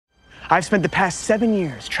I've spent the past 7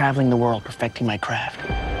 years traveling the world perfecting my craft.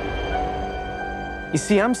 You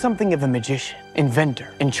see, I'm something of a magician,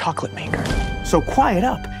 inventor, and chocolate maker. So quiet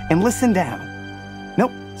up and listen down.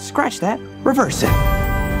 Nope, scratch that. Reverse it.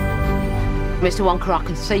 Mr. Wonka, I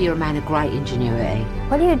can see you're a man of great ingenuity.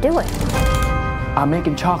 What are you doing? I'm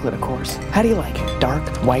making chocolate, of course. How do you like it? Dark,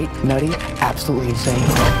 white, nutty, absolutely insane.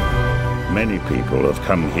 Many people have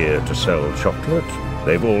come here to sell chocolate.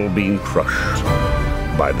 They've all been crushed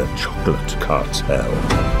by the chocolate cartel.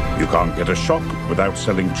 You can't get a shop without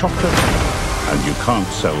selling chocolate, and you can't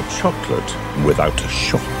sell chocolate without a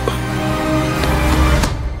shop.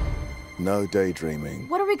 No daydreaming.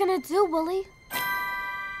 What are we gonna do, Willy?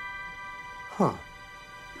 Huh.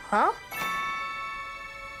 Huh?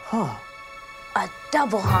 Huh. A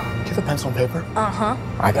double huh. Do you have a pencil and paper? Uh-huh.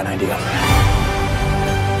 I got an idea.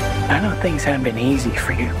 I know things haven't been easy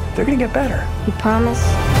for you. They're gonna get better. You promise?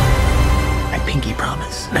 I pinky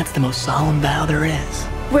promise. That's the most solemn vow there is.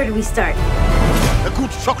 Where do we start? A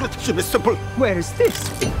good chocolate chip is simple. Where is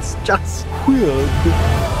this? It's just weird.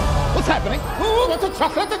 What's happening? Who wants a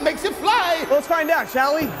chocolate that makes it fly? Let's find out,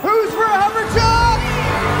 shall we? Who's for a Hummerchuck?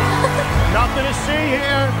 Nothing to see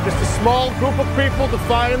here. Just a small group of people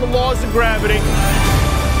defying the laws of gravity.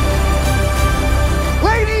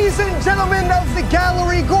 Ladies and gentlemen of the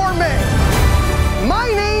Gallery Gourmet,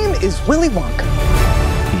 my name is Willy Wonka.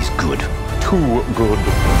 He's good. Too good.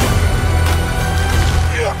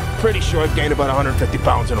 Pretty sure I've gained about 150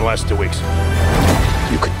 pounds in the last 2 weeks.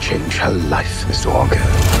 You could change her life, Mr. Wonka.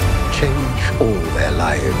 Change all their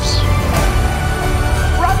lives.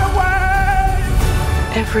 Run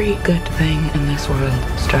away! Every good thing in this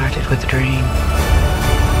world started with a dream.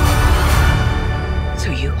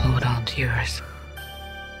 So you hold on to yours.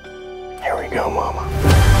 Here we go, Mama.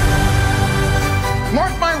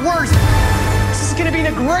 Mark my words, this is gonna be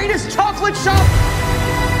the greatest chocolate shop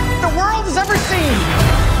the world has ever seen.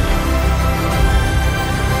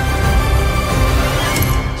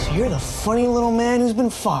 So you're the funny little man who's been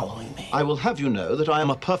following me. I will have you know that I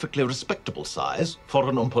am a perfectly respectable size for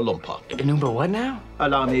an Oompa Loompa. An Oompa what now?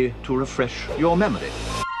 Allow me to refresh your memory.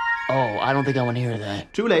 Oh, I don't think I want to hear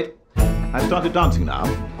that. Too late. I've started dancing now.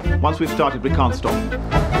 Once we've started, we can't stop.